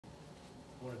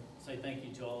I want to say thank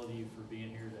you to all of you for being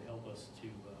here to help us to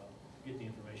get the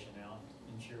information out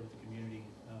and share with the community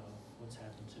what's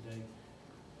happened today.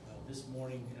 This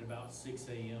morning at about 6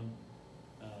 a.m.,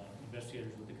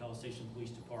 investigators with the College Station Police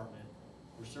Department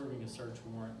were serving a search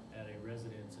warrant at a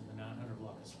residence in the 900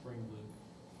 block of Spring Loop.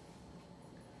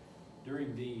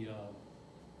 During the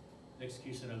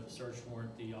execution of the search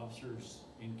warrant, the officers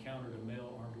encountered a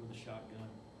male armed with a shotgun.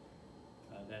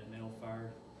 That male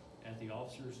fired at the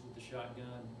officers with the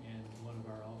shotgun, and one of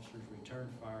our officers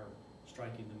returned fire,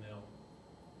 striking the male.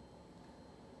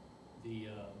 The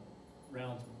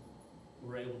rounds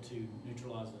were able to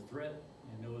neutralize the threat,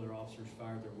 and no other officers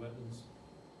fired their weapons.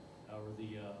 However,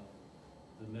 the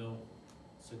male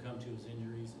succumbed to his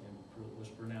injuries and was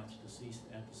pronounced deceased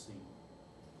at the scene.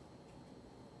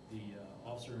 The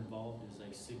officer involved is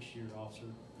a 6-year officer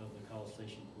of the College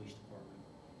Station Police Department.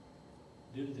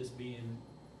 Due to this being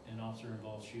an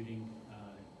officer-involved shooting,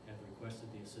 I have requested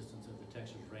the assistance of the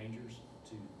Texas Rangers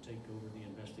to take over the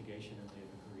investigation, and they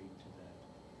have agreed to that.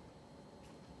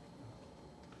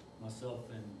 Myself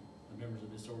and the members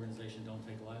of this organization don't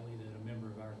take lightly that a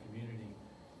member of our community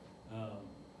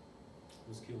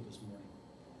was killed this morning.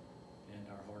 And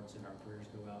our hearts and our prayers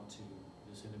go out to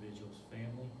this individual's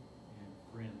family and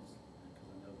friends, because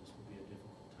I know this will be a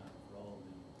difficult time for all of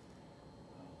them.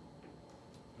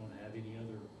 Don't have any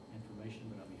other information,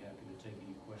 but I'll be happy to take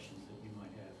any questions that you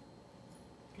might have.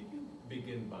 Could you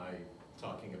begin by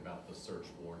talking about the search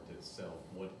warrant itself,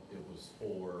 what it was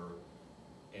for,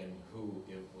 and who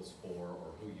it was for,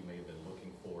 or who you may have been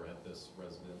looking for at this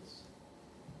residence?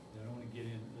 I don't want to get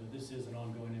in. This is an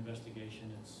ongoing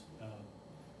investigation.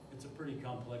 It's a pretty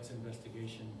complex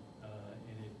investigation,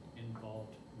 and it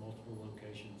involved multiple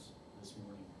locations this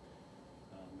morning.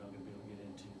 I'm not going to be able to get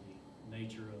into the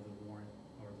nature of the warrant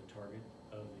or the target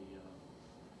of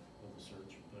the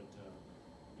search, but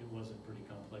it was a pretty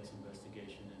complex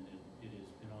investigation, and it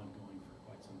has been ongoing for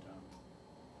quite some time.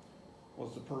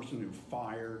 Was the person who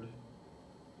fired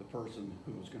the person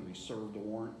who was going to be served the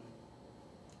warrant?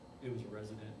 It was a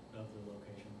resident of the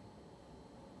location.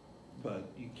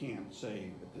 But you can't say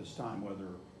at this time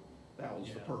whether that was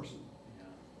the person.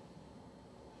 Yeah.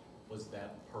 Was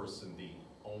that person the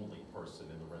only person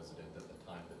in the residence at the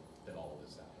time that all of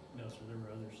this happened? No, sir, there were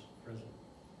others present.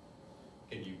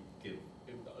 Can you give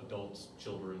adults,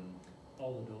 children?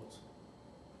 All adults.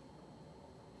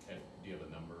 And do you have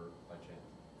a number by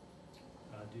chance?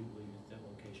 I do believe at that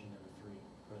location there were 3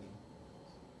 present.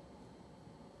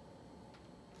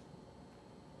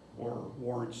 Were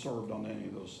warrants served on any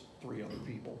of those 3 other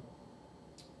people?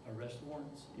 Arrest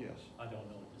warrants? Yes. I don't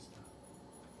know at this time.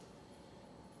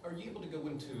 Are you able to go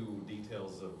into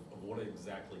details of what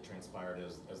exactly transpired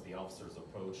as the officers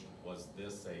approached? Was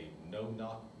this a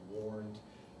no-knock warrant,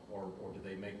 or did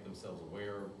they make themselves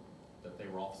aware that they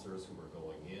were officers who were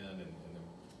going in, and then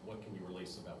what can you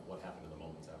release about what happened in the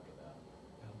moments after that?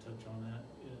 I'll touch on that.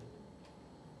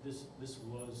 This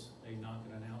was a knock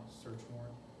and announce search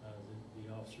warrant. The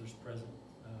officers present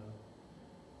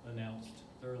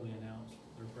thoroughly announced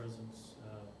their presence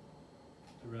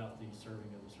throughout the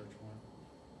serving of the search warrant.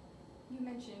 You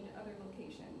mentioned other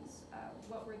locations.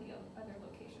 What were the other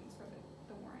locations for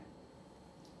the warrant?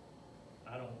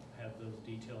 I don't have those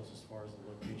details as far as the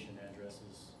location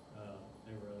addresses.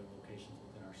 There were other locations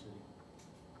within our city.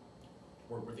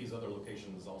 Were these other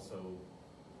locations also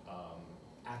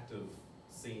active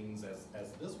scenes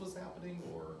as this was happening,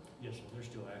 or? Yes, sir. They're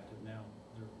still active now.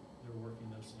 They're working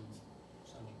those scenes.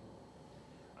 So.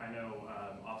 I know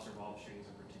officer-involved shootings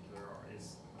in particular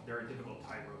they're a difficult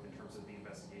tightrope in terms of the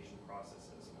investigation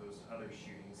process as opposed to other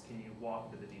shootings. Can you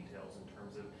walk into the details in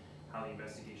terms of how the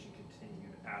investigation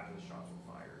continued after the shots were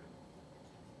fired?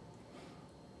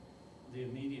 The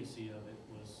immediacy of it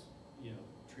was,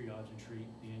 triage and treat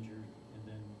the injured, and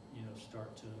then,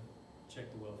 start to check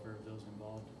the welfare of those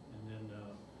involved. And then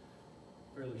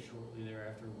fairly shortly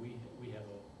thereafter, we have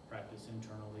a practice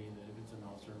internally that if it's an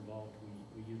officer involved,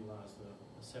 we utilize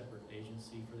a separate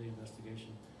agency for the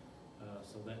investigation.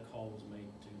 So that call was made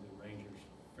to the Rangers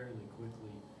fairly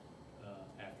quickly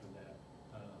after that.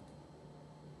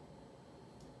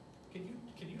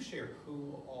 Can you share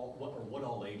what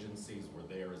all agencies were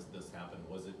there as this happened?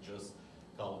 Was it just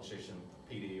College Station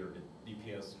PD, or did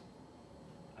DPS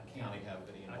County have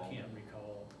any involvement? I can't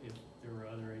recall if there were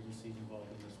other agencies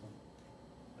involved in this one.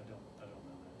 I don't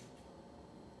know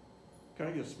that. Can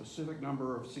I get a specific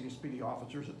number of CSPD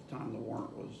officers at the time the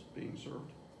warrant was being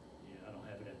served? Yeah, I don't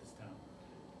have it at this time.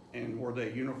 And were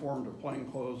they uniformed or plain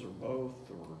clothes, or both,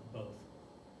 or? Both.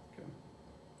 Okay.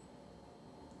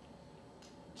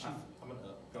 Chief,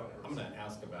 I'm gonna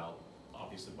ask about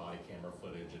obviously body camera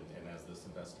footage, and as this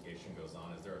investigation goes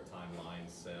on, is there a timeline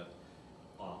set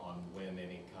on when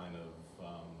any kind of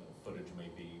footage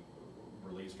may be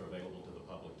released or available to the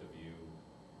public to view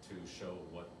to show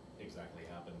what exactly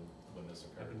happened when this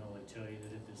I occurred? can only tell you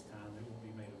that at this time, it won't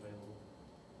be made available.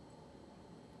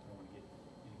 I don't want to get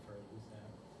any further with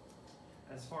that.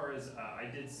 As far as,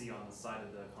 I did see on the side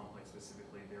of the complex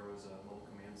specifically, there was a mobile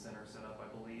command center set up,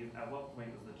 I believe. At what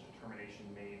point was the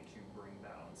determination made to bring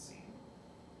that on scene?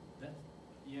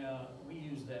 Yeah, we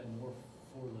use that more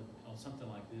for, on something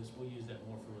like this, we'll use that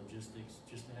more for logistics,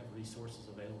 just to have resources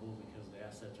available, because the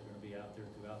assets are gonna be out there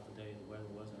throughout the day. The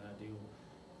weather wasn't ideal.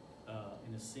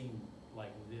 In a scene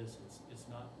like this,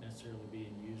 it's not necessarily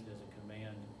being used as a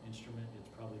command instrument. It's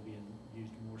probably being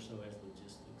used more so as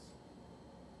logistics.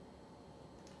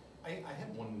 I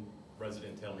had one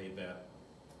resident tell me that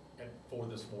at 4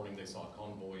 this morning, they saw a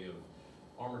convoy of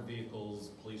armored vehicles,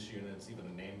 police units, even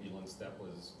an ambulance that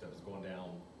was going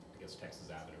down, I guess, Texas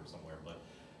Avenue or somewhere. But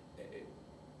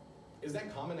is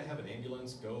that common to have an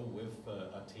ambulance go with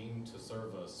a team to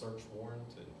serve a search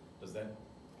warrant? And does that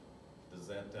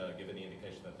give any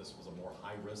indication that this was a more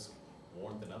high-risk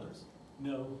warrant than others?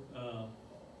 No,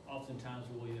 oftentimes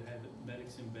we'll either have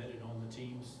medics embedded on the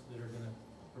teams that are gonna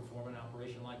perform an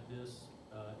operation like this,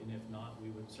 and if not,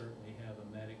 we would certainly have a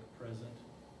medic present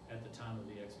at the time of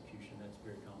the execution. That's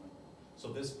very common. So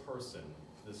this person,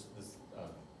 this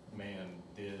man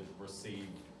did receive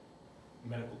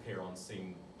medical care on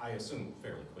scene, I assume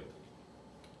fairly quickly.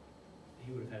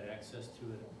 He would have had access to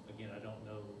it. Again, I don't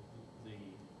know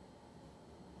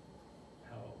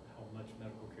how much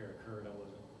medical care occurred. I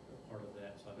wasn't a part of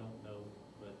that, so I don't know,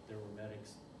 but there were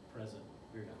medics present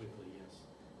very quickly, yes.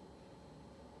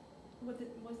 Was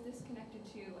this connected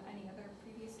to any other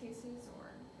previous cases, or?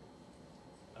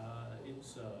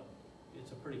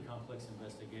 It's a pretty complex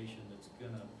investigation that's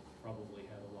gonna probably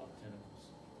have a lot of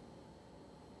tentacles.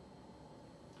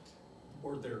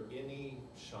 Were there any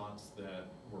shots that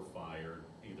were fired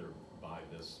either by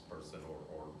this person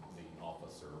or the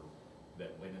officer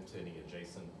that went into any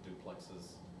adjacent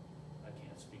duplexes? I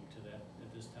can't speak to that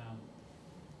at this time.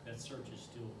 That search is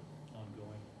still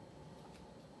ongoing.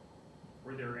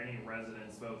 Were there any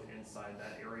residents both inside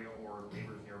that area or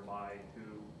neighbors nearby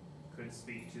who could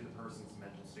speak to the person's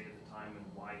mental state at the time and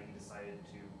why he decided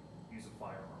to use a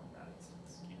firearm in that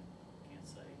instance? Can't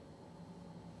say.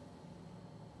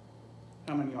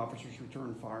 How many officers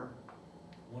returned fire?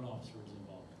 One officer was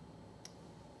involved.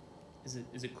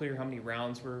 Is it clear how many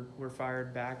rounds were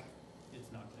fired back?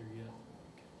 It's not clear yet.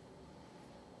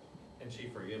 And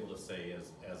Chief, are you able to say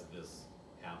as this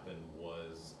happened,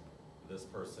 was this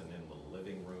person in the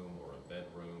living room or a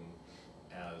bedroom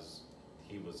as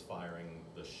he was firing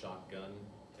the shotgun,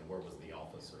 and where was the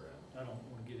officer at? I don't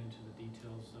want to get into the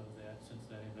details of that since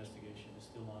that investigation is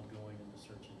still ongoing and the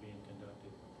search is being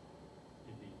conducted.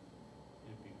 It'd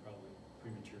be probably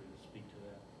premature to speak to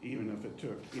that. Even if it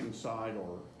took inside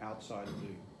or outside of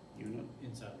the unit?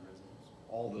 Inside the residence.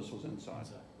 All this was inside?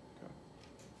 Inside. Okay.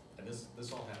 And this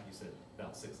all happened, you said,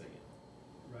 about 6 a.m.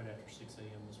 Right after 6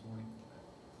 a.m. this morning.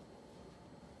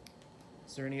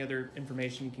 Is there any other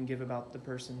information you can give about the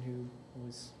person who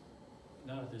was?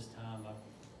 Not at this time. I'll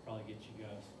probably get you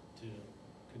guys to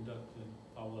conduct and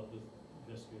follow up with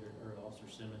investigator or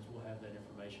Officer Simmons. We'll have that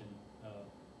information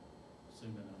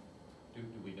soon enough. Do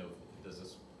we know, is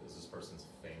this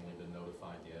person's family been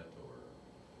notified yet, or?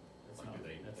 That's like, not, do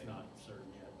they- that's they- not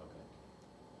certain yet. Okay.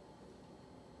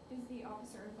 Is the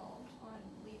officer involved on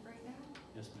leave right now?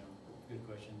 Yes, ma'am. Good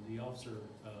question. The officer,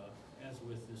 as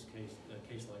with this case, a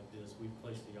case like this, we've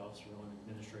placed the officer on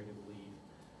administrative leave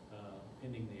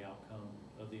pending the outcome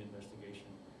of the investigation.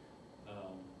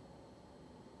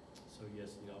 So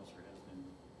yes, the officer has been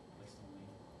placed on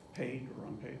leave. Paid or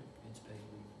unpaid? It's paid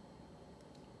leave.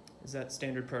 Is that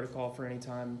standard protocol for any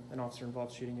time an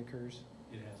officer-involved shooting occurs?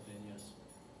 It has been, yes.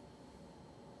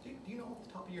 Do you know off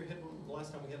the top of your head when the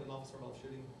last time we had an officer involved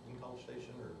shooting in College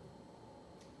Station, or?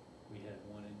 We had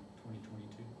one in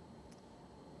 2022.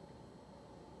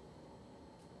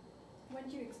 When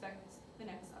do you expect the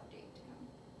next update to come?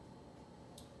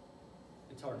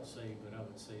 It's hard to say, but I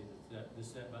would say that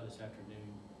by this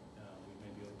afternoon, we may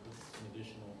be able to put some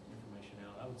additional information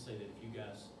out. I would say that if you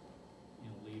guys,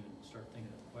 leave and start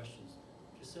thinking of questions,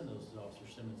 just send those to Officer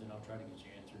Simmons and I'll try to get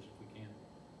you answers if we can.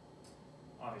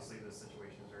 Obviously, this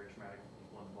situation is very traumatic for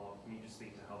people involved. Can you just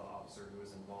speak to how the officer who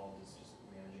is involved is just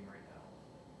managing right now?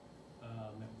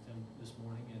 Met with him this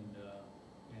morning and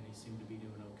he seemed to be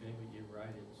doing okay, but you're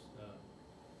right, it's,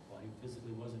 while he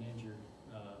physically wasn't injured,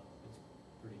 it's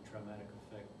pretty traumatic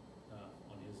effect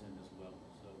on his end as well.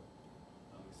 So,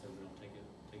 like I said, we don't take it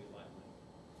lightly.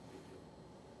 It's a big deal.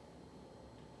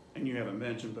 and you haven't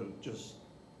mentioned, but just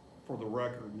for the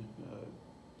record,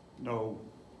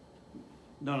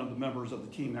 none of the members of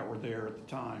the team that were there at the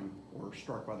time were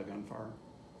struck by the gunfire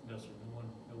No, sir,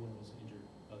 no one was injured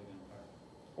by the gunfire.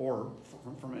 or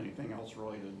from anything else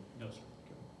related. No, sir.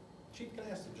 Chief, can I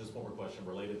ask you just one more question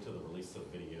related to the release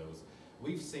of videos?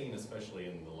 We've seen, especially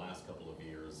in the last couple of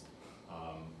years,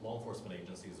 law enforcement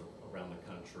agencies around the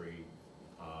country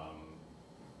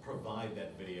provide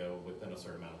that video within a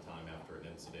certain amount of time after an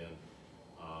incident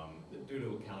due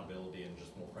to accountability and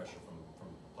just more pressure from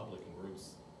public and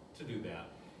groups to do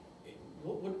that.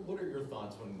 What are your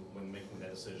thoughts when making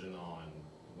that decision on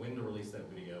when to release that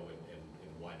video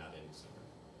and why not any sooner?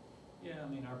 Yeah, I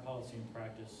mean, our policy and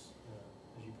practice,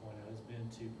 as you point out, has been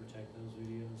to protect those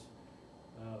videos.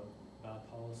 By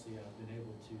policy, I've been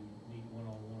able to meet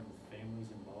one-on-one with families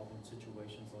involved in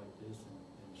situations like this and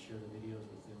share the videos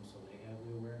with them so they have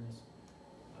the awareness.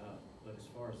 But as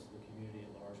far as the community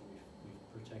at large, we've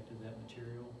protected that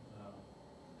material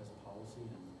as a policy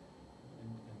and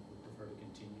would prefer to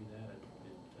continue that.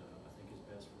 I think is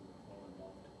best for all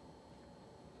involved.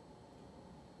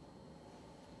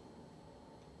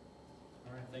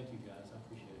 All right, thank you guys, I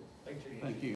appreciate it. Thank you. Thank you.